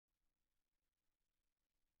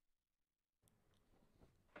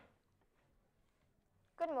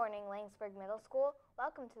Good morning, Laingsburg Middle School.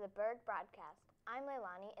 Welcome to the Burg broadcast. I'm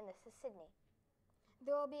Leilani, and this is Sydney.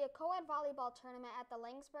 There will be a co-ed volleyball tournament at the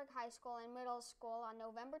Laingsburg High School and Middle School on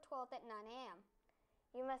November 12th at 9 a.m.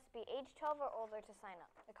 You must be age 12 or older to sign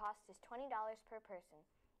up. The cost is $20 per person.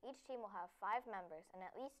 Each team will have 5 members and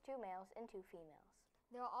at least 2 males and 2 females.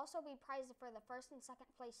 There will also be prizes for the first and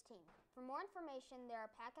second place team. For more information, there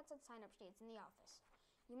are packets and sign-up sheets in the office.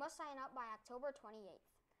 You must sign up by October 28th.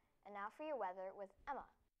 And now for your weather with Emma.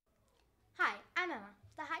 Hi, I'm Emma.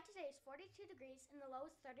 The high today is 42 degrees and the low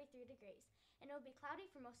is 33 degrees, and it will be cloudy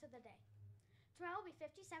for most of the day. Tomorrow will be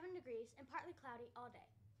 57 degrees and partly cloudy all day.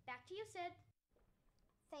 Back to you, Sid.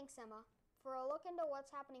 Thanks, Emma. For a look into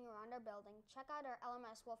what's happening around our building, check out our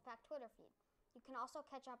LMS Wolfpack Twitter feed. You can also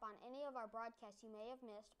catch up on any of our broadcasts you may have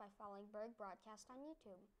missed by following Burg Broadcast on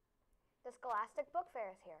YouTube. The Scholastic Book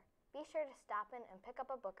Fair is here. Be sure to stop in and pick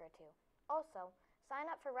up a book or two. Also, sign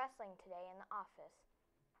up for wrestling today in the office.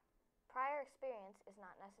 Prior experience is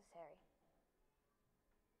not necessary.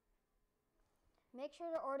 Make sure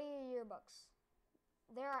to order your yearbooks.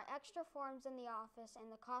 There are extra forms in the office and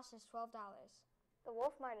the cost is $12. The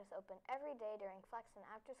Wolf Mart is open every day during flex and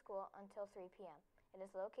after school until 3 p.m. It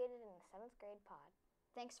is located in the 7th grade pod.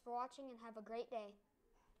 Thanks for watching and have a great day.